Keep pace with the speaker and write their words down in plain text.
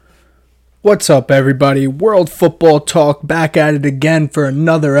What's up, everybody? World Football Talk back at it again for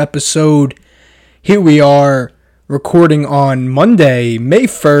another episode. Here we are recording on Monday, May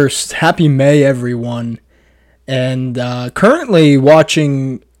 1st. Happy May, everyone. And currently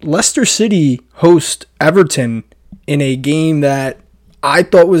watching Leicester City host Everton in a game that I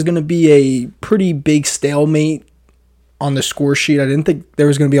thought was going to be a pretty big stalemate on the score sheet. I didn't think there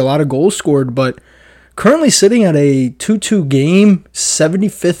was going to be a lot of goals scored, but currently sitting at a 2-2 game,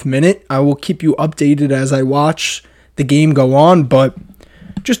 75th minute. I will keep you updated as I watch the game go on, but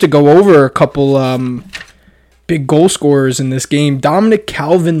just to go over a couple big goal scorers in this game. Dominic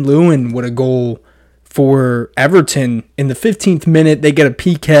Calvert-Lewin with a goal for Everton. In the 15th minute, they get a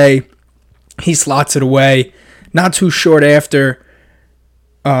PK. He slots it away. Not too short after,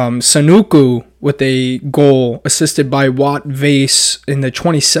 Sanuku with a goal assisted by Watt Vase in the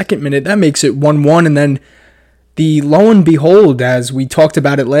 22nd minute. That makes it 1-1. And then lo and behold, as we talked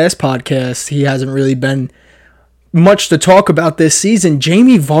about it last podcast, he hasn't really been much to talk about this season.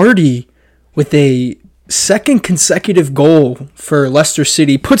 Jamie Vardy with a second consecutive goal for Leicester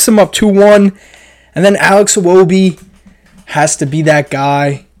City puts them up 2-1. And then Alex Iwobi has to be that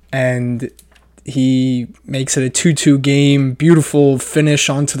guy, and he makes it a 2-2 game. Beautiful finish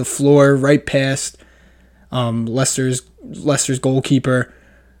onto the floor, right past Leicester's goalkeeper.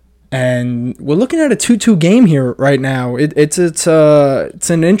 And we're looking at a 2-2 game here right now. It's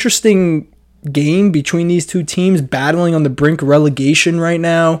an interesting game between these two teams battling on the brink of relegation right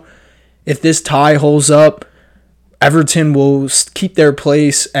now. If this tie holds up, Everton will keep their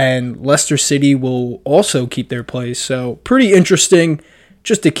place and Leicester City will also keep their place. So pretty interesting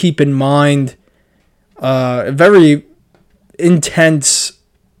just to keep in mind. Very intense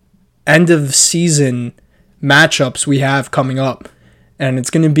end of season matchups we have coming up, and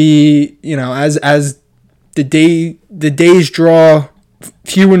it's going to be, as the days draw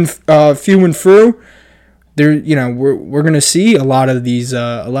few and through. There, we're going to see a lot of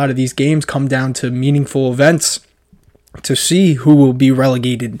these games come down to meaningful events to see who will be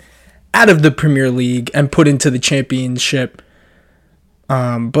relegated out of the Premier League and put into the Championship.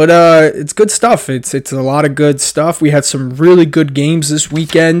 But it's good stuff. It's a lot of good stuff. We had some really good games this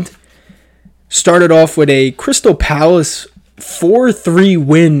weekend. Started off with a Crystal Palace 4-3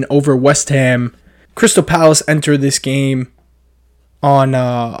 win over West Ham. Crystal Palace entered this game on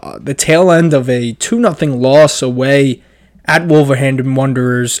the tail end of a 2-0 loss away at Wolverhampton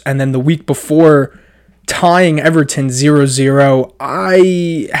Wanderers, and then the week before tying Everton 0-0.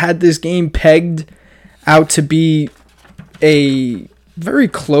 I had this game pegged out to be a very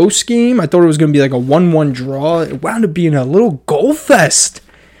close game. I thought it was going to be like a 1-1 draw. It wound up being a little goal fest.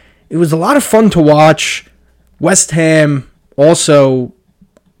 It was a lot of fun to watch. West Ham also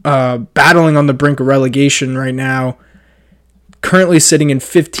battling on the brink of relegation right now. Currently sitting in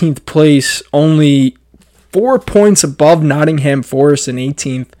 15th place, only 4 points above Nottingham Forest in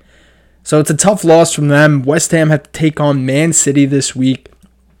 18th. So it's a tough loss from them. West Ham have to take on Man City this week.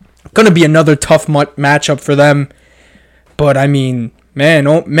 Going to be another tough matchup for them. But I mean, man,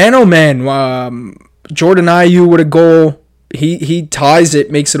 Jordan Ayew with a goal. He ties it,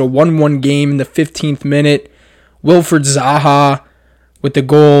 makes it a 1-1 game in the 15th minute. Wilfred Zaha with the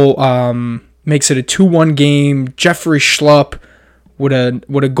goal makes it a 2-1 game. Jeffrey Schlupp with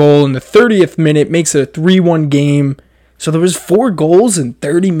a goal in the 30th minute makes it a 3-1 game. So there was 4 goals in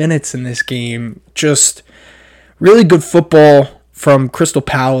 30 minutes in this game. Just really good football from Crystal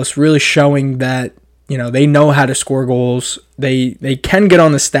Palace, really showing that they know how to score goals. They can get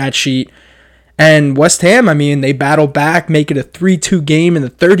on the stat sheet. And West Ham, they battle back, make it a 3-2 game in the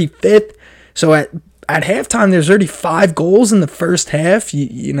 35th. So at halftime, there's already 5 goals in the first half.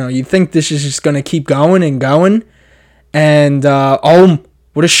 You think this is just going to keep going and going. And,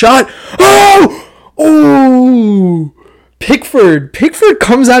 what a shot. Oh! Pickford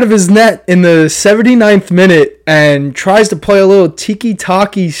comes out of his net in the 79th minute and tries to play a little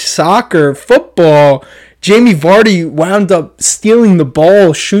tiki-taki soccer football. Jamie Vardy wound up stealing the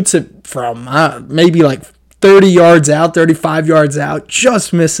ball, shoots it from maybe like 30 yards out, 35 yards out,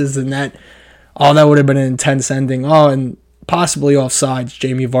 just misses the net. Oh, that would have been an intense ending. Oh, and possibly offsides,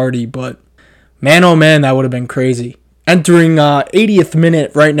 Jamie Vardy, but man, oh man, that would have been crazy. Entering 80th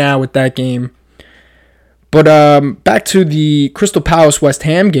minute right now with that game. But back to the Crystal Palace West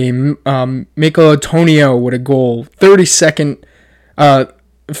Ham game, Mikel Antonio with a goal, 35th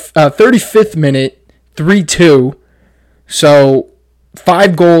minute, 3-2. So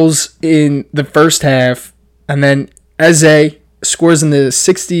 5 goals in the first half, and then Eze scores in the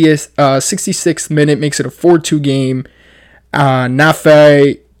 66th minute, makes it a 4-2 game.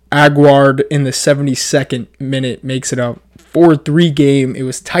 Nafe Aguard in the 72nd minute makes it a 4-3 game. It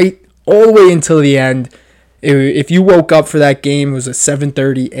was tight all the way until the end. If you woke up for that game, it was a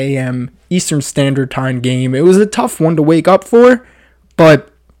 7:30 a.m. Eastern Standard Time game. It was a tough one to wake up for,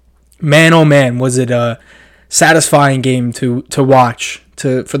 but man, oh man, was it a satisfying game to watch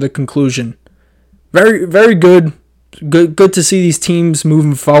for the conclusion. Very, very good. Good to see these teams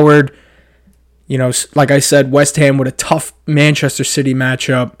moving forward. You know, like I said, West Ham with a tough Manchester City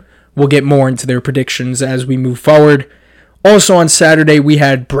matchup. We'll get more into their predictions as we move forward. Also on Saturday, we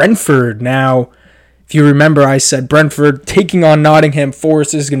had Brentford. Now, if you remember, I said Brentford taking on Nottingham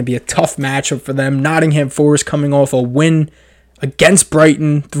Forest. This is going to be a tough matchup for them. Nottingham Forest coming off a win against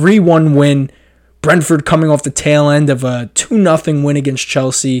Brighton, 3-1 win. Brentford coming off the tail end of a 2-0 win against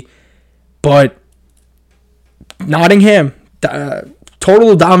Chelsea. But Nottingham,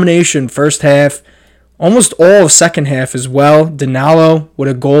 total domination first half. Almost all of second half as well. Dinalo with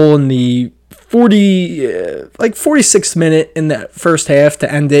a goal in the 46th minute in the first half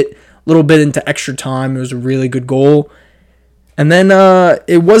to end it. A little bit into extra time. It was a really good goal. And then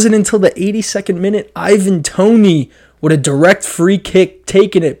it wasn't until the 82nd minute, Ivan Toney with a direct free kick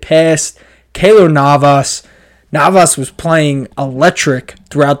taking it past Keylor Navas. Navas was playing electric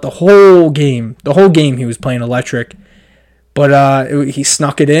throughout the whole game. The whole game he was playing electric. But he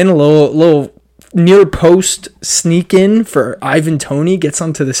snuck it in, a little near post sneak in for Ivan Toney, gets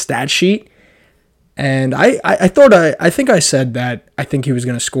onto the stat sheet. And I think I said that I think he was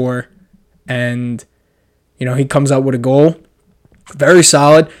going to score. And, you know, he comes out with a goal. Very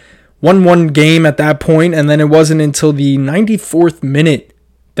solid. 1-1 game at that point, and then it wasn't until the 94th minute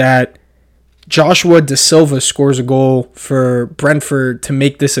that Joshua Da Silva scores a goal for Brentford to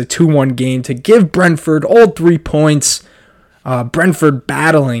make this a 2-1 game, to give Brentford all 3 points. Brentford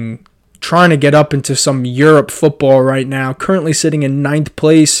battling, trying to get up into some Europe football right now, currently sitting in 9th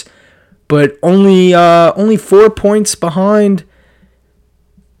place, but only 4 points behind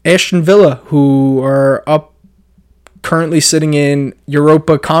Aston Villa, who are up, currently sitting in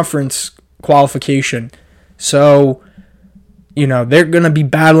Europa Conference qualification. So, you know, they're going to be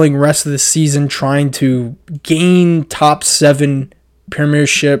battling rest of the season, trying to gain top 7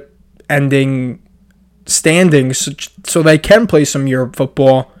 Premiership ending standings so they can play some Europe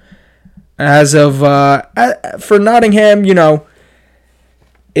football. As of for Nottingham, you know,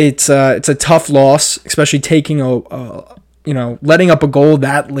 it's a tough loss, especially taking letting up a goal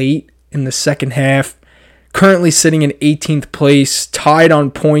that late in the second half. Currently sitting in 18th place, tied on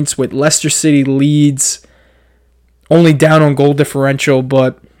points with Leicester City, Leeds, only down on goal differential,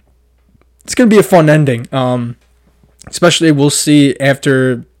 but it's going to be a fun ending. Especially we'll see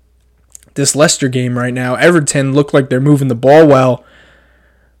after this Leicester game right now. Everton look like they're moving the ball well.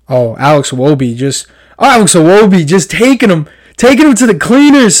 Oh, Alex Iwobi just taking him to the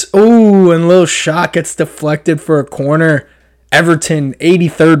cleaners. Oh, and a little shot gets deflected for a corner. Everton,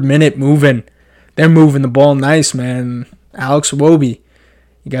 83rd minute, moving. They're moving the ball nice, man. Alex Iwobi,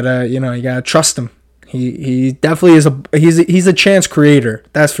 you gotta trust him. He definitely is he's a chance creator,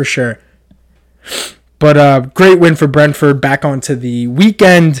 that's for sure. But great win for Brentford. Back onto the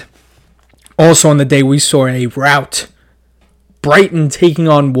weekend. Also on the day we saw a rout. Brighton taking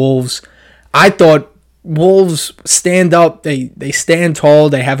on Wolves. I thought Wolves stand up. They stand tall.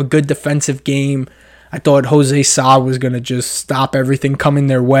 They have a good defensive game. I thought Jose Sa was going to just stop everything coming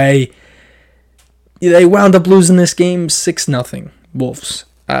their way. They wound up losing this game 6-0. Wolves.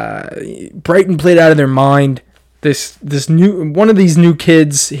 Brighton played out of their mind. This one of these new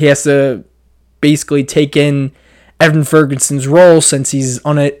kids, he has to basically take in Evan Ferguson's role since he's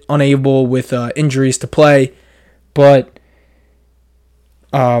unable with injuries to play. But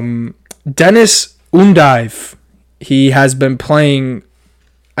Dennis Undive, he has been playing.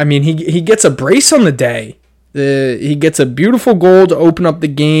 I mean, he gets a brace on the day. He gets a beautiful goal to open up the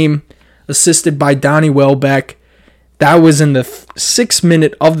game, assisted by Donnie Welbeck. That was in the 6th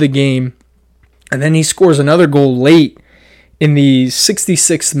minute of the game. And then he scores another goal late in the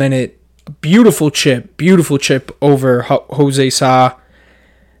 66th minute. Beautiful chip over Jose Sa.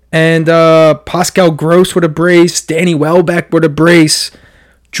 And Pascal Gross with a brace. Danny Welbeck with a brace.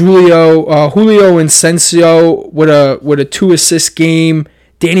 Julio Incensio with a 2-assist game.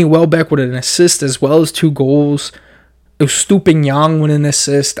 Danny Welbeck with an assist as well as 2 goals. Eustupinian with an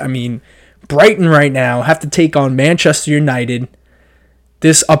assist. I mean, Brighton right now have to take on Manchester United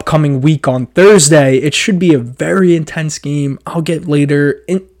this upcoming week on Thursday. It should be a very intense game. I'll get later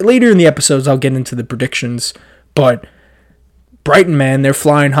in the episodes, I'll get into the predictions. But Brighton, man, they're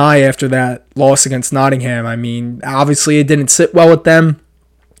flying high after that loss against Nottingham. I mean, obviously it didn't sit well with them.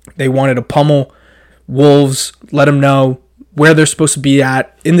 They wanted to pummel Wolves, let them know where they're supposed to be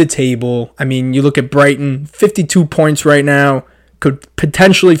at in the table. I mean, you look at Brighton, 52 points right now, could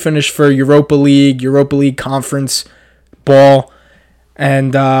potentially finish for Europa League Conference ball.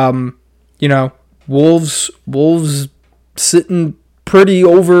 And, Wolves sitting pretty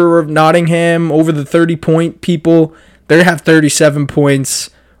over Nottingham, over the 30-point people. They have 37 points.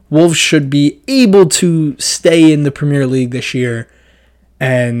 Wolves should be able to stay in the Premier League this year.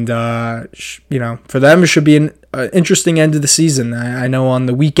 And, for them, it should be an interesting end of the season. I know on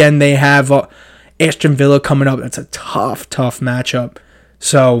the weekend they have Aston Villa coming up. That's a tough matchup.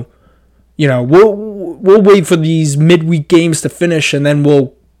 So, we'll wait for these midweek games to finish, and then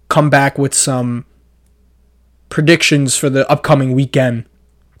we'll come back with some predictions for the upcoming weekend.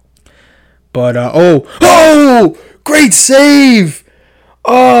 But, great save!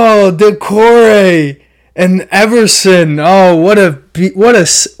 Oh, Decore and Everson. Oh, what a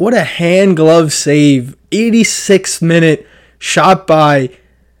hand glove save. 86th minute shot by,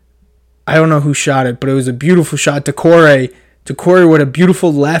 I don't know who shot it, but it was a beautiful shot. Decore with a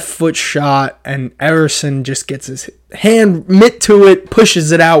beautiful left foot shot, and Everson just gets his hand mitt to it,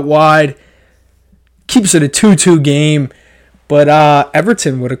 pushes it out wide, keeps it a 2-2 game. But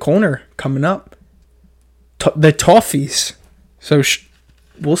Everton with a corner coming up. The Toffees. So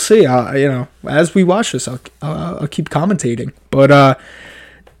we'll see. As we watch this, I'll keep commentating. But I'll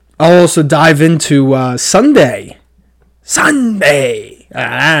also dive into Sunday.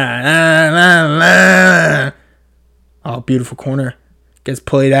 Oh, beautiful corner. Gets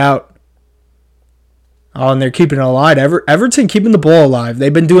played out. Oh, and they're keeping it alive. Everton keeping the ball alive.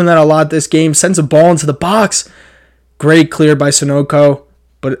 They've been doing that a lot this game. Sends a ball into the box. Great clear by Sonoko.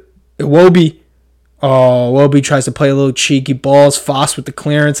 But Iwobi tries to play a little cheeky balls. Foss with the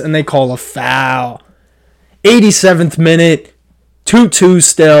clearance, and they call a foul. 87th minute. 2-2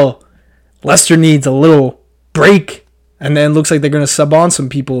 still. Leicester needs a little break. And then looks like they're going to sub on some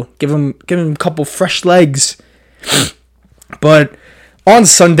people. Give them a couple fresh legs. But on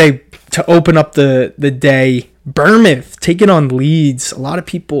Sunday, to open up the day, Bournemouth taking on Leeds. A lot of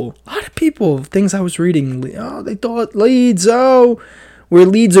people, things I was reading, they thought Leeds, where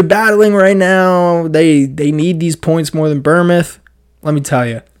Leeds are battling right now, they need these points more than Bournemouth. Let me tell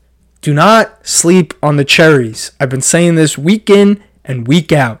you, do not sleep on the cherries. I've been saying this week in and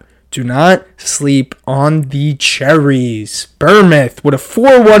week out. Do not sleep on the cherries. Bournemouth with a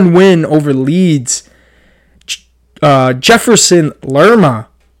 4-1 win over Leeds. Jefferson Lerma,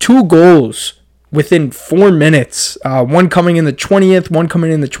 2 goals within 4 minutes. One coming in the 20th, one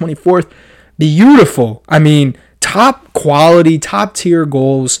coming in the 24th. Beautiful. I mean, top quality, top tier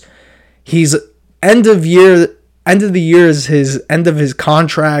goals. He's end of the year is his end of his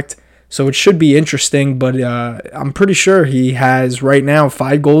contract, so it should be interesting. But I'm pretty sure he has right now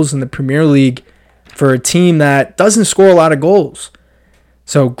 5 goals in the Premier League for a team that doesn't score a lot of goals.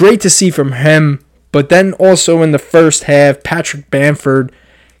 So great to see from him. But then also in the first half, Patrick Bamford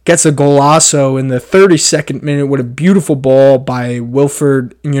gets a golazo in the 32nd minute with a beautiful ball by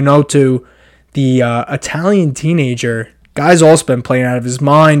Wilfred Gnonto, the Italian teenager. Guy's also been playing out of his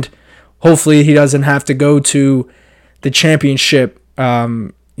mind. Hopefully he doesn't have to go to the championship,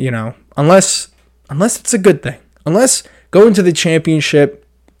 unless it's a good thing. Unless going to the championship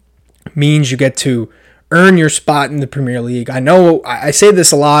means you get to earn your spot in the Premier League. I know I say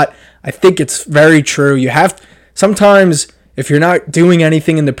this a lot. I think it's very true. You have sometimes, if you're not doing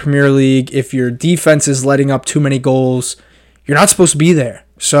anything in the Premier League, if your defense is letting up too many goals, you're not supposed to be there.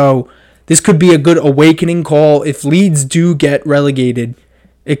 So this could be a good awakening call. If Leeds do get relegated,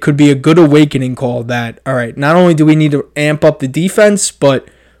 it could be a good awakening call that, all right, not only do we need to amp up the defense, but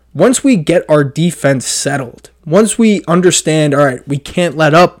once we get our defense settled, once we understand, all right, we can't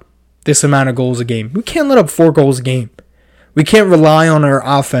let up this amount of goals a game. We can't let up 4 goals a game. We can't rely on our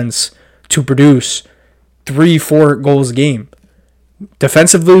offense to produce 3-4 goals a game.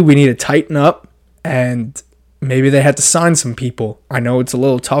 Defensively, we need to tighten up, and maybe they had to sign some people. I know it's a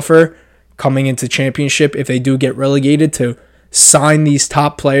little tougher coming into championship if they do get relegated to sign these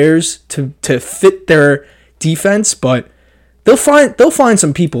top players to fit their defense, but they'll find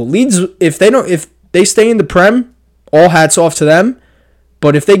some people. Leeds, if they stay in the Prem, all hats off to them.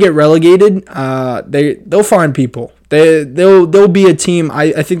 But if they get relegated, they'll find people. They'll be a team.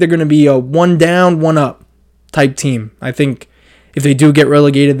 I think they're going to be a 1 down, 1 up type team. I think if they do get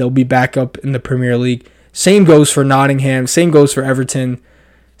relegated, they'll be back up in the Premier League. Same goes for Nottingham. Same goes for Everton.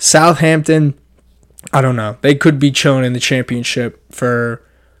 Southampton, I don't know. They could be chilling in the championship for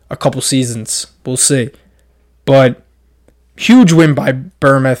a couple seasons. We'll see. But huge win by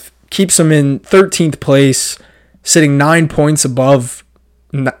Bournemouth. Keeps them in 13th place, sitting 9 points above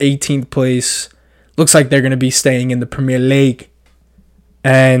 18th place. Looks like they're going to be staying in the Premier League.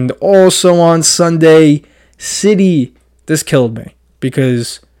 And also on Sunday, City This killed me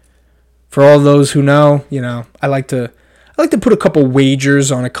because for all those who know, I like to put a couple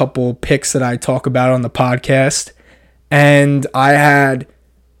wagers on a couple picks that I talk about on the podcast. And I had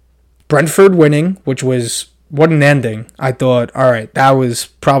Brentford winning, which was what an ending. I thought, all right, that was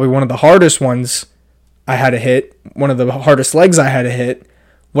probably one of the hardest ones I had to hit, one of the hardest legs I had to hit.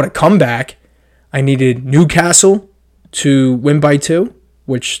 What a comeback. I needed Newcastle to win by 2,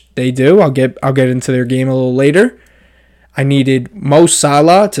 which they do. I'll get into their game a little later. I needed Mo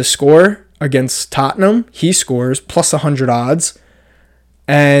Salah to score against Tottenham. He scores plus 100 odds.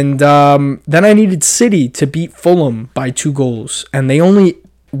 And then I needed City to beat Fulham by 2 goals. And they only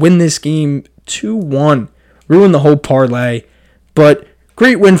win this game 2-1. Ruined the whole parlay. But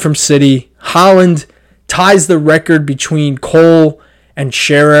great win from City. Haaland ties the record between Cole and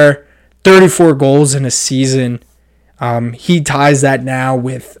Shearer. 34 goals in a season. He ties that now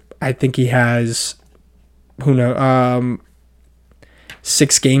with, I think he has,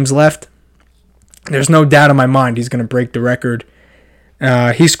 6 games left. There's no doubt in my mind he's going to break the record.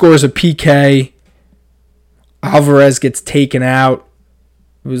 He scores a PK. Alvarez gets taken out.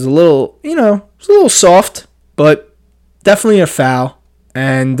 It was a little, soft, but definitely a foul.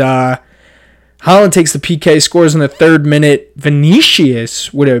 And Haaland takes the PK, scores in the 3rd minute.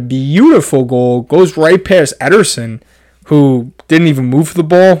 Vinicius with a beautiful goal. Goes right past Ederson, who didn't even move for the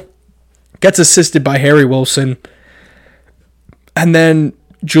ball. Gets assisted by Harry Wilson. And then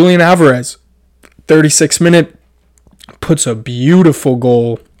Julian Alvarez, 36th minute, puts a beautiful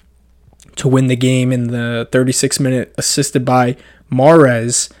goal to win the game in the 36th minute, assisted by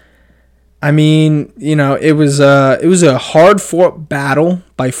Mahrez. I mean, it was a hard-fought battle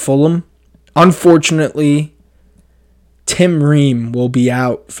by Fulham. Unfortunately, Tim Ream will be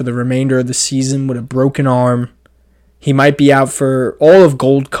out for the remainder of the season with a broken arm. He might be out for all of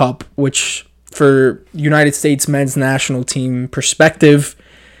Gold Cup, which for United States men's national team perspective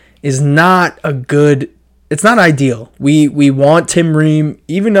is not it's not ideal. We want Tim Ream,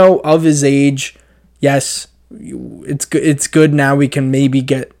 even though of his age, yes, it's good now we can maybe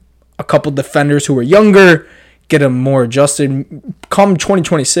get a couple defenders who are younger, get them more adjusted. Come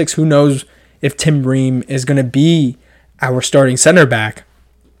 2026, who knows if Tim Ream is going to be our starting center back.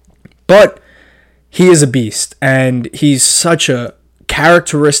 But he is a beast, and he's such a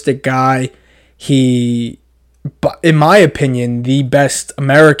characteristic guy. He, in my opinion, the best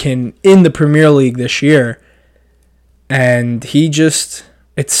American in the Premier League this year. And he just,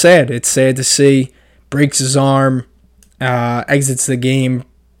 it's sad. It's sad to see. Breaks his arm, exits the game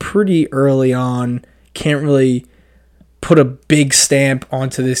pretty early on. Can't really put a big stamp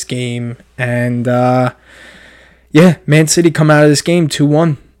onto this game. And, Man City come out of this game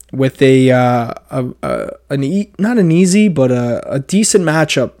 2-1 with not an easy, but a decent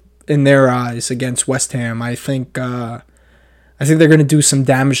matchup in their eyes against West Ham. I think they're going to do some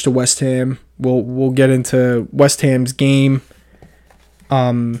damage to West Ham. We'll get into West Ham's game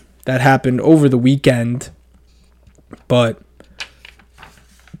that happened over the weekend. But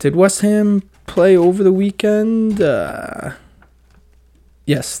did West Ham play over the weekend?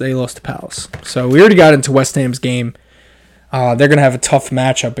 Yes, they lost to Palace. So we already got into West Ham's game. They're going to have a tough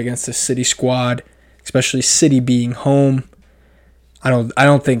matchup against the City squad, especially City being home. I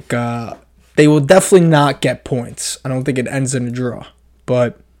don't think they will definitely not get points. I don't think it ends in a draw,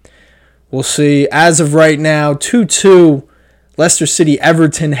 but we'll see. As of right now, 2-2, Leicester City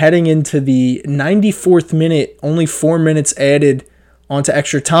Everton heading into the 94th minute. Only 4 minutes added onto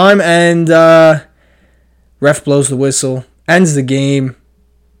extra time, and ref blows the whistle, ends the game,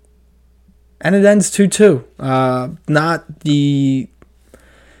 and it ends 2-2.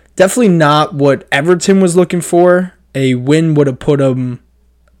 Definitely not what Everton was looking for. A win would have put them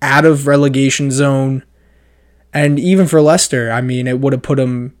out of relegation zone. And even for Leicester, it would have put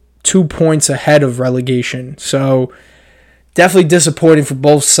them 2 points ahead of relegation. So definitely disappointing for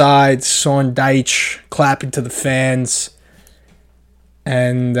both sides. Son Deitch clapping to the fans.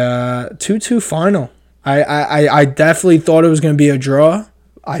 And 2-2 final. I definitely thought it was going to be a draw.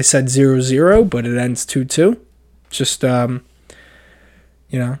 I said 0-0, but it ends 2-2. Just,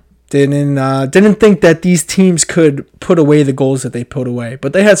 didn't think that these teams could put away the goals that they put away.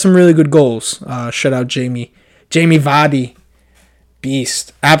 But they had some really good goals. Shout out Jamie Vardy.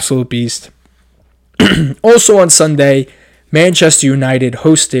 Beast. Absolute beast. Also on Sunday, Manchester United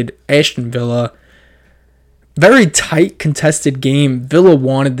hosted Aston Villa. Very tight, contested game. Villa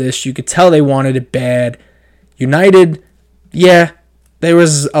wanted this. You could tell they wanted it bad. United, there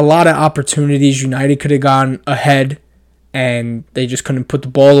was a lot of opportunities. United could have gone ahead, and they just couldn't put the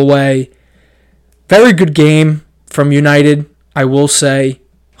ball away. Very good game from United, I will say.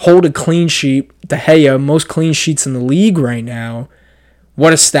 hold a clean sheet. De Gea, most clean sheets in the league right now.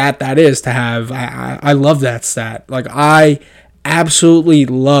 What a stat that is to have. I love that stat. Like, I absolutely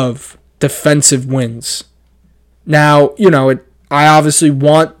love defensive wins. Now, I obviously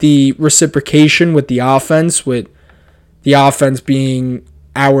want the reciprocation with the offense being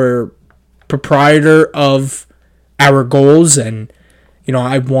our proprietor of our goals. And,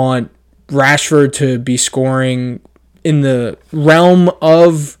 I want Rashford to be scoring in the realm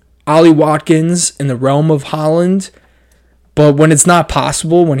of Ollie Watkins, in the realm of Haaland. But when it's not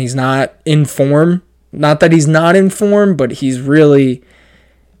possible, when he's not in form, not that he's not in form, but he's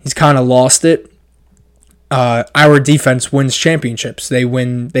kind of lost it. Our defense wins championships. They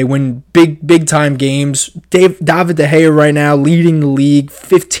win big time games. David De Gea right now leading the league,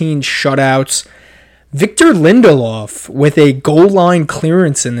 15 shutouts. Victor Lindelof with a goal line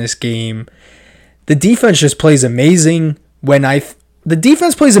clearance in this game. The defense just plays amazing the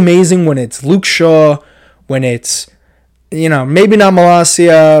defense plays amazing when it's Luke Shaw, when it's maybe not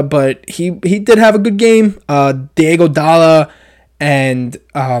Malacia, but he did have a good game. Diego Dalla and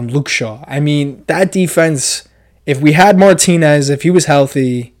Luke Shaw. I mean, that defense, if we had Martinez, if he was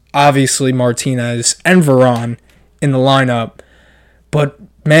healthy, obviously Martinez and Varane in the lineup. But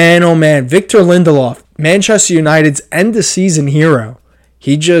man, oh man, Victor Lindelof, Manchester United's end-of-season hero.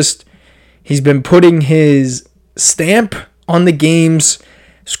 He's been putting his stamp on the games,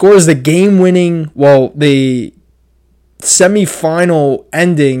 scores the game-winning, the semi-final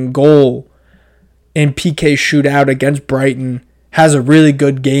ending goal in PK shootout against Brighton. Has a really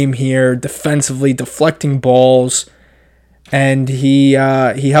good game here, defensively, deflecting balls, and he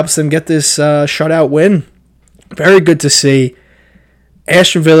helps them get this shutout win. Very good to see.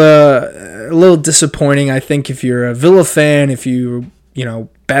 Aston Villa, a little disappointing, I think, if you're a Villa fan, if you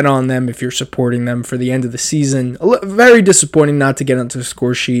bet on them, if you're supporting them for the end of the season. Very disappointing not to get onto the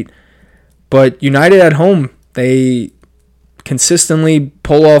score sheet. But United at home, they consistently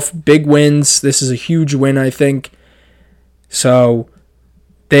pull off big wins. This is a huge win, I think. So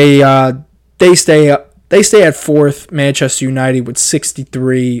they stay at fourth. Manchester United with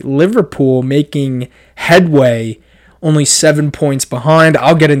 63. Liverpool making headway, only 7 points behind.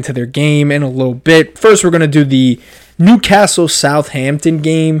 I'll get into their game in a little bit. First, we're going to do the Newcastle-Southampton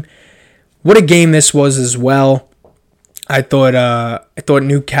game. What a game this was as well. I thought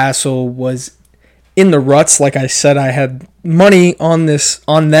Newcastle was in the ruts. Like I said, I had money on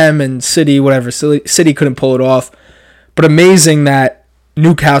them and City, whatever. City couldn't pull it off. But amazing that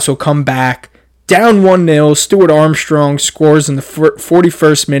Newcastle come back down 1-0. Stuart Armstrong scores in the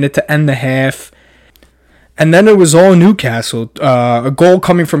 41st minute to end the half. And then it was all Newcastle. A goal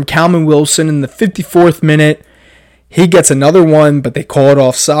coming from Calvin Wilson in the 54th minute. He gets another one, but they call it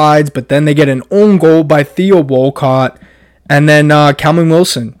offsides. But then they get an own goal by Theo Walcott. And then Calvin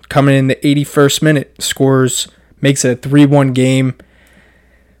Wilson coming in the 81st minute scores, makes it a 3-1 game.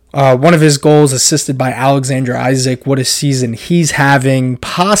 One of his goals assisted by Alexander Isak. What a season he's having.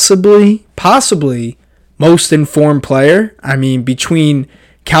 Possibly most informed player. I mean, between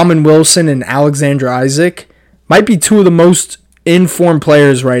Calvin Wilson and Alexander Isak, might be two of the most informed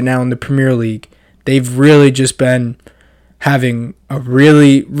players right now in the Premier League. They've really just been having a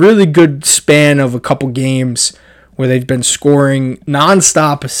really, really good span of a couple games where they've been scoring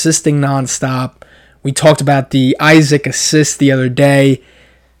nonstop, assisting nonstop. We talked about the Isak assist the other day.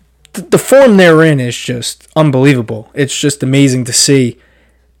 The form they're in is just unbelievable. It's just amazing to see.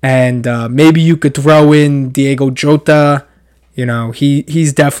 And maybe you could throw in Diego Jota.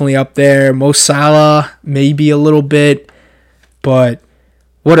 He's definitely up there. Mo Salah, maybe a little bit. But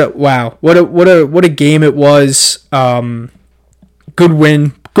what a game it was. Good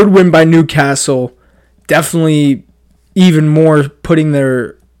win by Newcastle. Definitely even more putting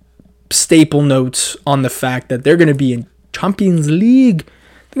their staple notes on the fact that they're going to be in Champions League.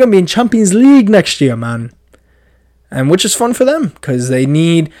 They're going to be in Champions League next year, man. And which is fun for them because they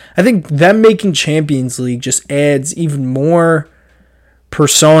need, I think them making Champions League just adds even more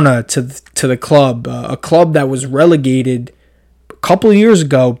persona to the club. A club that was relegated a couple of years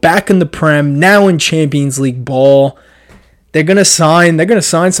ago, back in the Prem, now in Champions League ball. They're gonna sign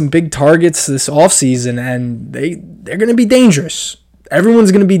some big targets this offseason, and they're gonna be dangerous.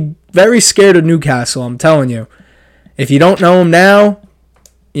 Everyone's gonna be very scared of Newcastle, I'm telling you. If you don't know them now,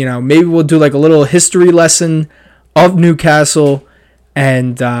 maybe we'll do like a little history lesson of Newcastle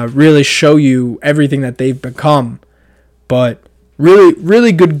and really show you everything that they've become. But really,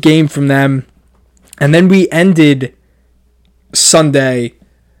 really good game from them. And then we ended Sunday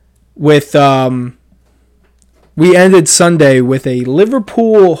with a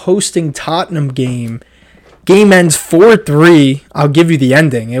Liverpool hosting Tottenham game Game ends 4-3. I'll give you the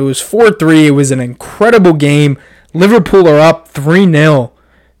ending. It was 4-3. It was an incredible game. Liverpool are up 3-0.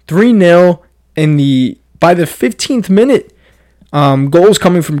 3-0 by the 15th minute. Goals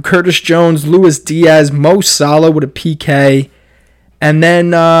coming from Curtis Jones, Luis Diaz, Mo Salah with a PK. And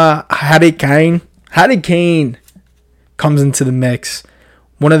then Harry Kane comes into the mix.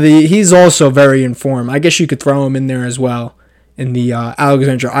 He's also very informed. I guess you could throw him in there as well. In the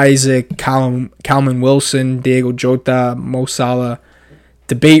Alexander Isaac, Calvin Wilson, Diego Jota, Mo Salah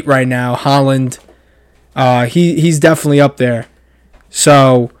debate right now. Haaland, he's definitely up there.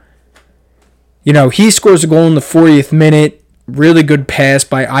 So, he scores a goal in the 40th minute. Really good pass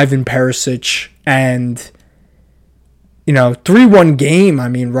by Ivan Perisic. And, 3-1 game. I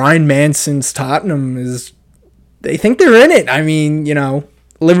mean, Ryan Manson's Tottenham they think they're in it. I mean,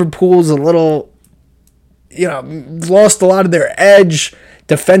 Liverpool's a little... lost a lot of their edge.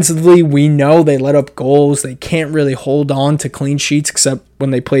 Defensively, we know they let up goals. They can't really hold on to clean sheets except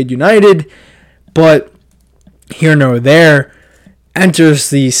when they played United. But here nor there, enters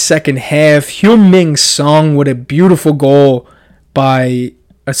the second half. Heung-min Son with a beautiful goal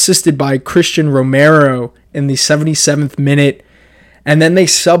assisted by Christian Romero in the 77th minute. And then they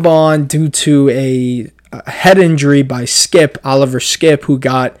sub on due to a head injury by Oliver Skip, who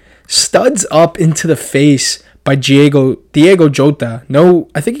got studs up into the face by Diego Jota. No,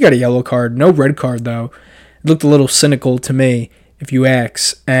 I think he got a yellow card. No red card, though. It looked a little cynical to me, if you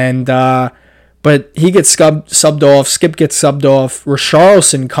ask. And but he gets subbed off. Skip gets subbed off.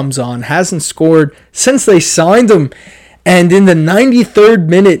 Richarlison comes on. Hasn't scored since they signed him. And in the 93rd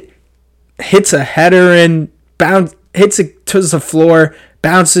minute, hits a header and hits it to the floor,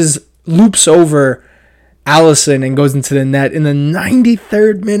 bounces, loops over Allison and goes into the net. In the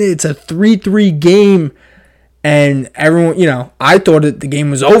 93rd minute, it's a 3-3 game. And everyone, I thought the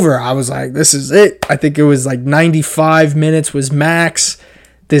game was over. I was like, this is it. I think it was like 95 minutes was max.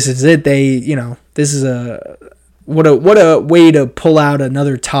 This is it. This is what a way to pull out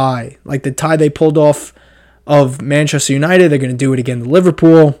another tie. Like the tie they pulled off of Manchester United, they're going to do it again to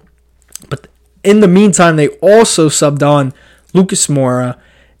Liverpool. But in the meantime, they also subbed on Lucas Moura.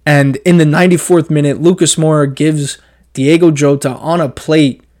 And in the 94th minute, Lucas Moura gives Diego Jota on a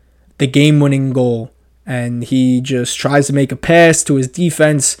plate the game-winning goal. And he just tries to make a pass to his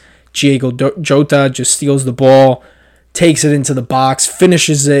defense. Diego Jota just steals the ball, takes it into the box,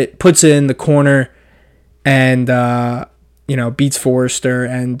 finishes it, puts it in the corner, and beats Forrester.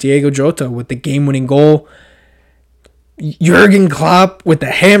 And Diego Jota with the game-winning goal. Jurgen Klopp with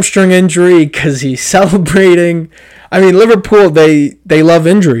the hamstring injury because he's celebrating. I mean, Liverpool, they love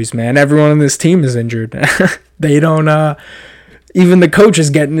injuries, man. Everyone on this team is injured. They don't... Even the coach is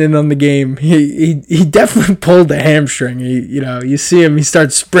getting in on the game. He definitely pulled the hamstring. You see him, he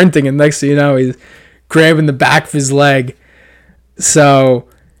starts sprinting, and next thing you know, he's grabbing the back of his leg. So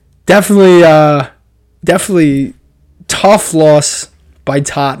definitely tough loss by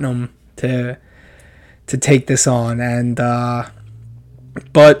Tottenham to take this on, and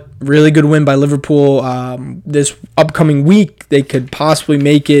but really good win by Liverpool. This upcoming week, they could possibly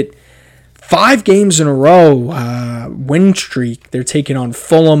make it 5 games in a row win streak. They're taking on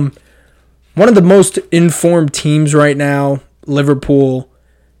Fulham, one of the most informed teams right now. Liverpool,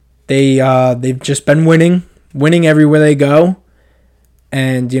 they've just been winning everywhere they go,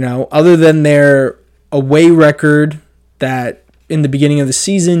 and other than their away record that in the beginning of the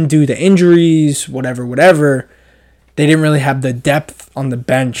season due to injuries, whatever, they didn't really have the depth on the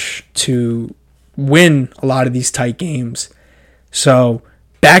bench to win a lot of these tight games. So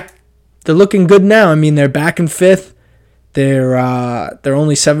they're looking good now. I mean, they're back in 5th. They're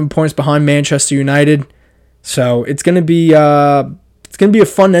only 7 points behind Manchester United. So it's gonna be a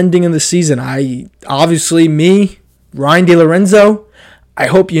fun ending of the season. Ryan Di Lorenzo, I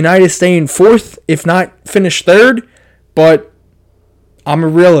hope United stay in 4th, if not finish 3rd. But I'm a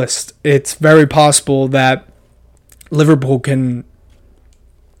realist. It's very possible that Liverpool can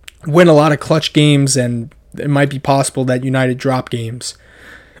win a lot of clutch games, and it might be possible that United drop games.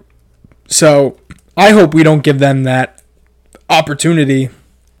 So I hope we don't give them that opportunity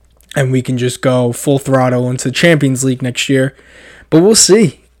and we can just go full throttle into the Champions League next year. But we'll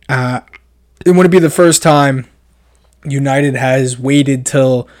see. It wouldn't be the first time United has waited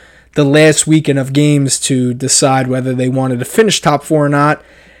till the last weekend of games to decide whether they wanted to finish top 4 or not.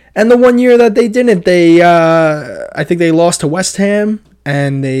 And the one year that they didn't, I think they lost to West Ham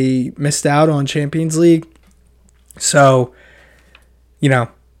and they missed out on Champions League. So,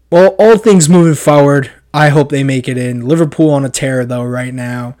 well, all things moving forward, I hope they make it in. Liverpool on a tear, though, right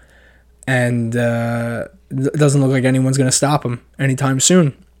now. And it doesn't look like anyone's going to stop them anytime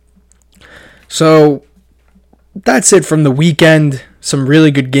soon. So, that's it from the weekend. Some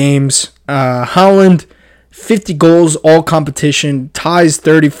really good games. Haaland, 50 goals, all competition, ties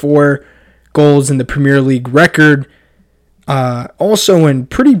 34 goals in the Premier League record. Also in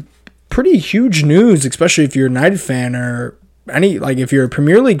pretty huge news, especially if you're a United fan or if you're a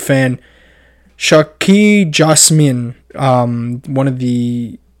Premier League fan, Shaki Jasmine, one of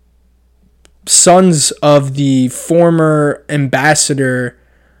the sons of the former ambassador,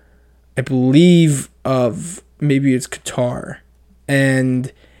 I believe, of maybe it's Qatar,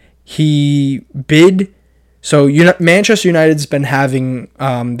 and he bid. So Manchester United's been having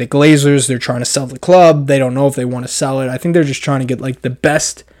the Glazers. They're trying to sell the club. They don't know if they want to sell it. I think they're just trying to get like the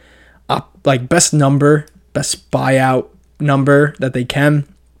best buyout number that they can.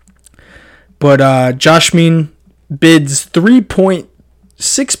 But Jasmine bids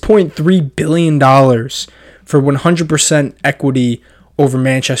 $6.3 billion for 100% equity over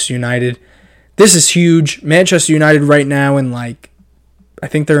Manchester United. This is huge. Manchester United right now I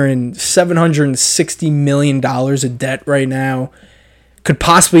think they're in $760 million of debt right now. Could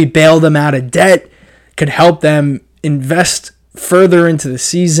possibly bail them out of debt. Could help them invest further into the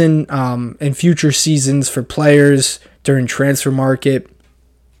season and future seasons for players during transfer market.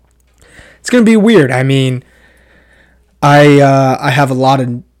 It's going to be weird. I mean, I have a lot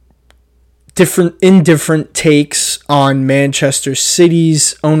of indifferent takes on Manchester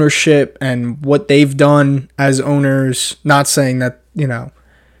City's ownership and what they've done as owners. Not saying that,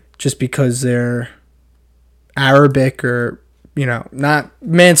 just because they're Arabic or, not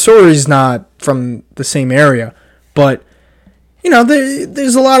Mansouri's not from the same area, but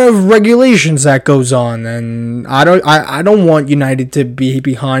there's a lot of regulations that goes on, and I don't want United to be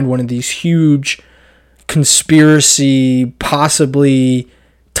behind one of these huge conspiracy, possibly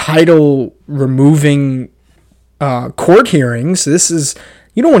title removing court hearings.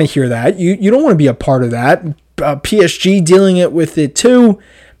 You don't want to hear that. You don't want to be a part of that. PSG dealing with it too.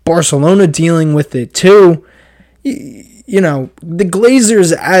 Barcelona dealing with it too. The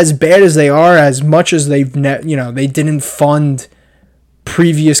Glazers, as bad as they are, as much as they didn't fund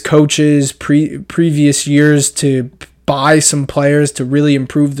previous coaches, previous years to buy some players to really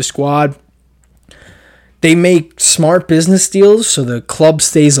improve the squad. They make smart business deals so the club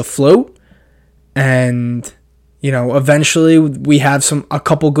stays afloat, and eventually we have a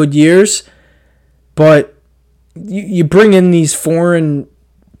couple good years. But you bring in these foreign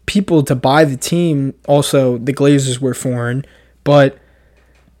people to buy the team. Also, the Glazers were foreign, but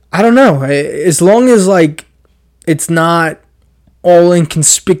I don't know. As long as it's not all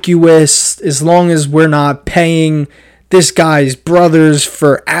inconspicuous, as long as we're not paying this guy's brothers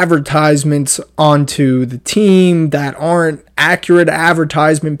for advertisements onto the team that aren't accurate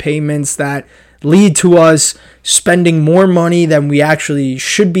advertisement payments that lead to us spending more money than we actually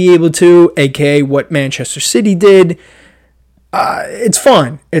should be able to, aka what Manchester City did, it's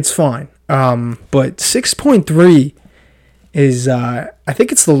fine. It's fine. But 6.3 is, I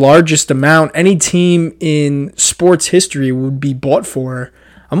think it's the largest amount any team in sports history would be bought for.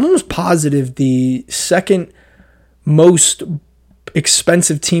 I'm almost positive the second most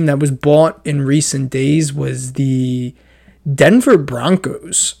expensive team that was bought in recent days was the Denver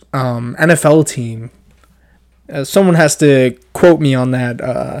Broncos, NFL team. Someone has to quote me on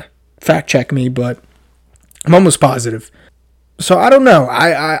that, fact check me, but I'm almost positive. So I don't know.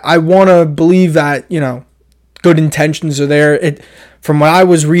 I want to believe that, good intentions are there. From what I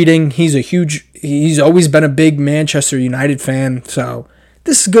was reading, he's always been a big Manchester United fan. So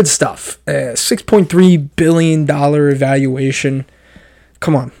this is good stuff. $6.3 billion evaluation.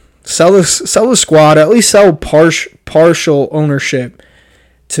 Come on. Sell the squad. At least sell partial ownership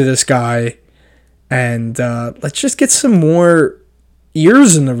to this guy. And let's just get some more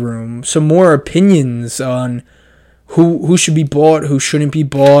ears in the room. Some more opinions on who should be bought, who shouldn't be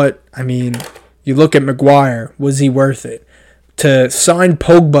bought. I mean, you look at Maguire. Was he worth it? To sign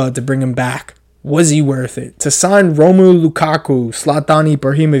Pogba to bring him back. Was he worth it? To sign Romelu Lukaku, Zlatan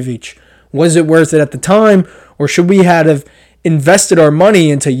Ibrahimovic. Was it worth it at the time? Or should we have invested our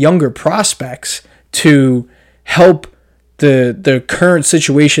money into younger prospects to help the current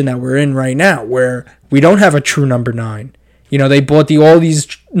situation that we're in right now, where we don't have a true number 9? They bought all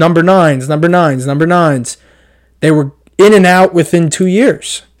these number nines. They were in and out within 2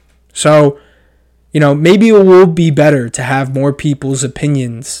 years. So, maybe it will be better to have more people's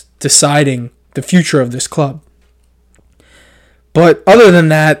opinions deciding the future of this club. But other than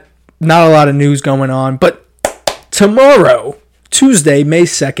that, not a lot of news going on. But tomorrow, Tuesday, May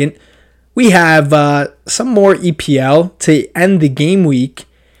 2nd, we have some more EPL to end the game week.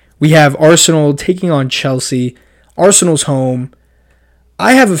 We have Arsenal taking on Chelsea. Arsenal's home.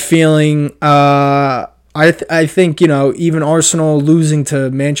 I have a feeling I think, even Arsenal losing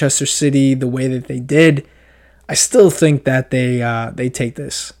to Manchester City the way that they did, I still think that they take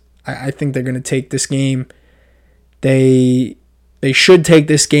this. I think they're going to take this game. They should take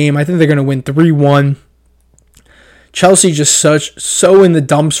this game. I think they're going to win 3-1. Chelsea just so in the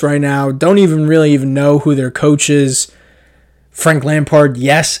dumps right now. Don't even really know who their coach is. Frank Lampard,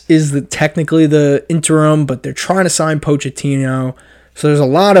 yes, is technically the interim, but they're trying to sign Pochettino. So there's a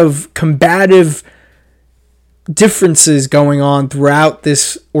lot of combative differences going on throughout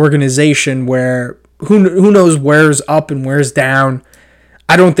this organization where who knows where's up and where's down.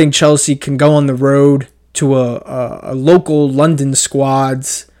 I don't think Chelsea can go on the road to a local London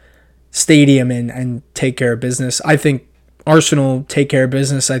squad's stadium and take care of business. I think Arsenal take care of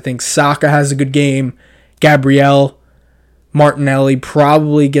business. I think Saka has a good game. Gabriel Martinelli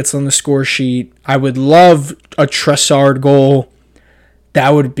probably gets on the score sheet. I would love a Trossard goal.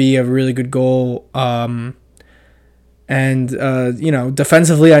 That would be a really good goal.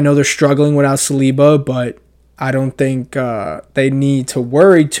 Defensively, I know they're struggling without Saliba, but I don't think they need to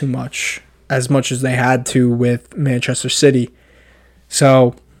worry too much as they had to with Manchester City.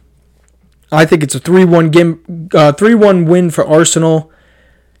 So I think it's a 3-1 win for Arsenal.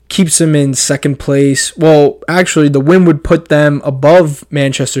 Keeps them in second place. Well, actually, the win would put them above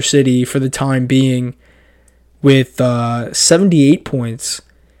Manchester City for the time being with 78 points.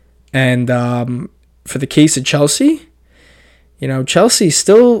 And for the case of Chelsea, Chelsea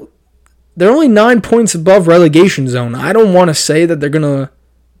still, they're only 9 points above relegation zone. I don't want to say that they're going to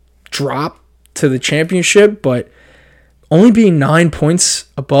drop to the championship, but only being 9 points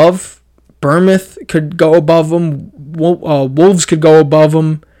above, Bournemouth could go above them. Wolves could go above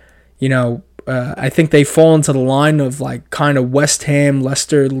them. I think they fall into the line of kind of West Ham,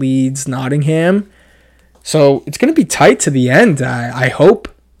 Leicester, Leeds, Nottingham. So it's going to be tight to the end. I hope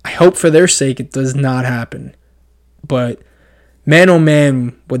for their sake it does not happen. But man, oh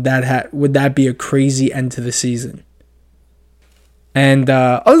man, would that be a crazy end to the season. And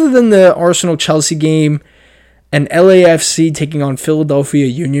other than the Arsenal-Chelsea game and LAFC taking on Philadelphia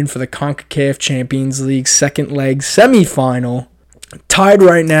Union for the CONCACAF Champions League second leg semifinal, tied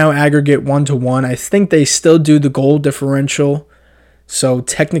right now, aggregate 1-1. I think they still do the goal differential. So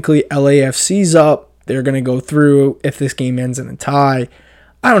technically LAFC's up. They're going to go through if this game ends in a tie.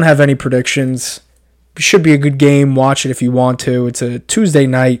 I don't have any predictions. It should be a good game. Watch it if you want to. It's a Tuesday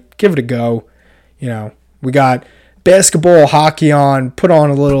night. Give it a go. We got basketball, hockey on. Put on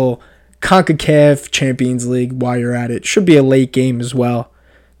a little CONCACAF Champions League while you're at it. Should be a late game as well.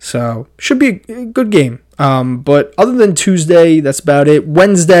 So, should be a good game. But other than Tuesday, that's about it.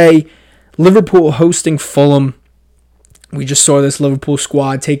 Wednesday, Liverpool hosting Fulham. We just saw this Liverpool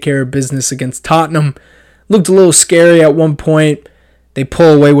squad take care of business against Tottenham. Looked a little scary at one point. They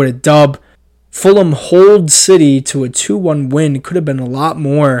pull away with a dub. Fulham hold City to a 2-1 win. It could have been a lot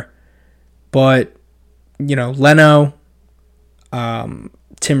more. But, Leno,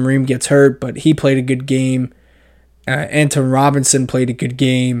 Tim Ream gets hurt, but he played a good game. Anton Robinson played a good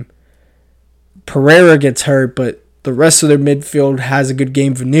game. Pereira gets hurt, but the rest of their midfield has a good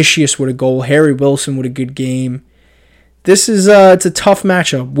game. Vinicius with a goal. Harry Wilson with a good game. This is it's a tough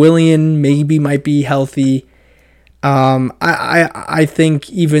matchup. Willian might be healthy. I think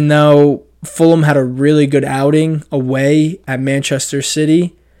even though Fulham had a really good outing away at Manchester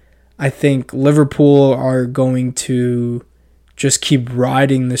City, I think Liverpool are going to just keep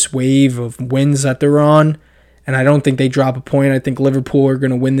riding this wave of wins that they're on. And I don't think they drop a point. I think Liverpool are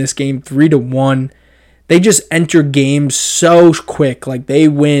going to win this game 3-1. They just enter games so quick. They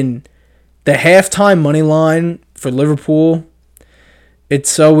win the halftime money line for Liverpool.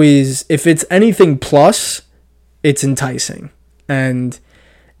 It's always, if it's anything plus, it's enticing. And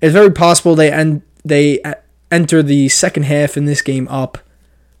it's very possible they enter the second half in this game up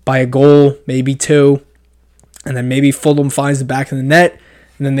by a goal, maybe two. And then maybe Fulham finds the back of the net,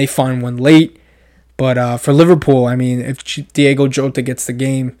 and then they find one late. But for Liverpool, if Diego Jota gets the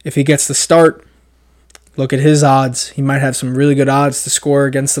game, if he gets the start, look at his odds. He might have some really good odds to score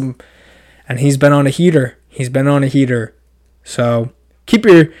against them. And he's been on a heater. So keep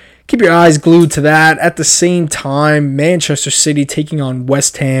your eyes glued to that. At the same time, Manchester City taking on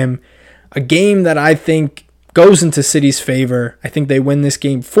West Ham, a game that I think goes into City's favor. I think they win this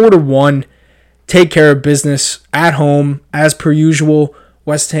game 4-1. Take care of business at home as per usual.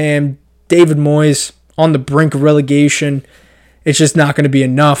 West Ham, David Moyes on the brink of relegation. It's just not going to be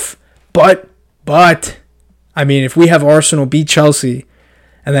enough. But, if we have Arsenal beat Chelsea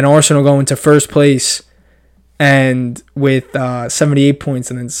and then Arsenal go into first place and with 78 points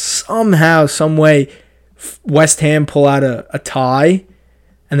and then somehow, some way, West Ham pull out a tie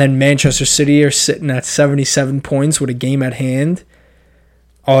And then Manchester City are sitting at 77 points with a game at hand.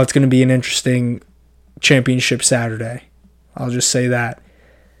 Oh, it's going to be an interesting championship Saturday. I'll just say that.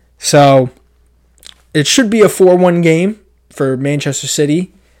 So, it should be a 4-1 game for Manchester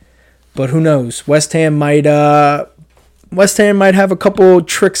City. But who knows? West Ham might have a couple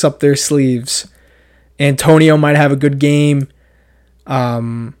tricks up their sleeves. Antonio might have a good game.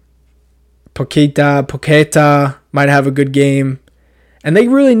 Paqueta might have a good game. And they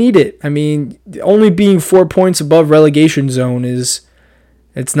really need it. I mean, only being 4 points above relegation zone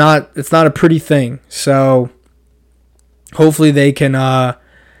it's not a pretty thing. So hopefully they can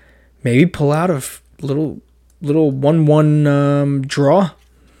maybe pull out a little 1-1 draw.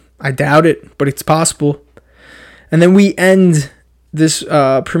 I doubt it, but it's possible. And then we end this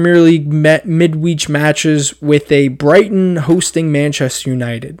Premier League midweek matches with a Brighton hosting Manchester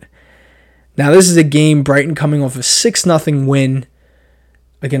United. Now this is a game, Brighton coming off a 6-0 win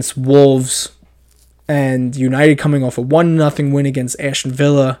against Wolves, and United coming off a 1-0 win against Aston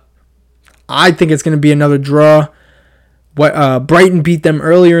Villa. I think it's going to be another draw. Brighton beat them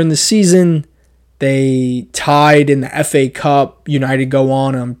earlier in the season. They tied in the FA Cup. United go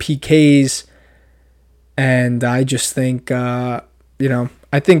on PKs, and I just think, I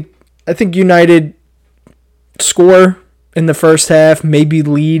think United score in the first half, maybe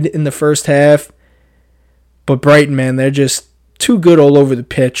lead in the first half, but Brighton, man, they're just too good all over the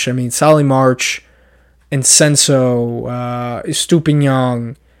pitch. I mean, Solly March, Incenso,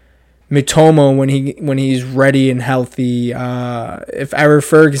 Estupinian, Mitomo when he's ready and healthy. If Eric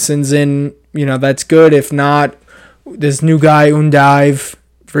Ferguson's in, that's good. If not, this new guy Undive,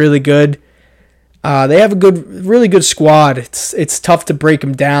 really good. They have a really good squad. It's tough to break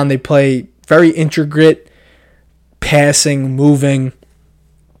them down. They play very intricate, passing, moving.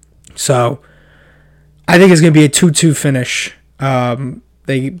 So I think it's going to be a 2-2 finish.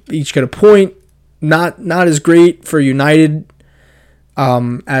 They each get a point. Not as great for United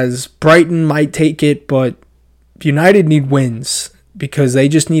as Brighton might take it, but United need wins because they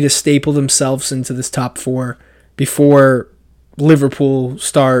just need to staple themselves into this top 4 before Liverpool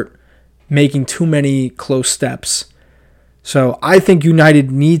start making too many close steps. So I think United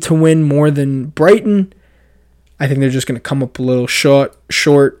need to win more than Brighton. I think they're just going to come up a little short,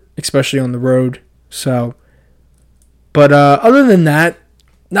 especially on the road. So, but other than that,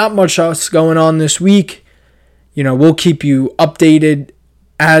 not much else going on this week. We'll keep you updated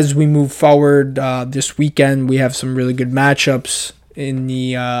as we move forward. This weekend, we have some really good matchups in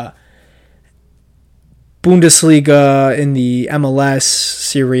the Bundesliga, in the MLS,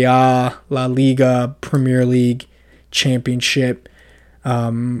 Serie A, La Liga, Premier League, Championship.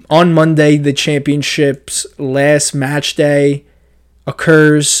 On Monday, the Championship's last match day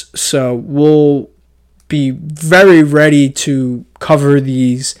occurs, so we'll be very ready to cover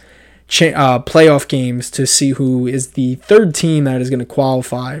these playoff games to see who is the third team that is going to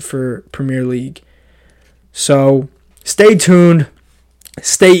qualify for Premier League. So stay tuned,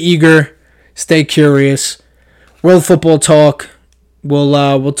 stay eager, stay curious. World Football Talk.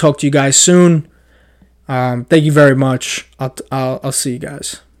 We'll talk to you guys soon. Thank you very much. I'll see you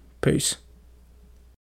guys. Peace.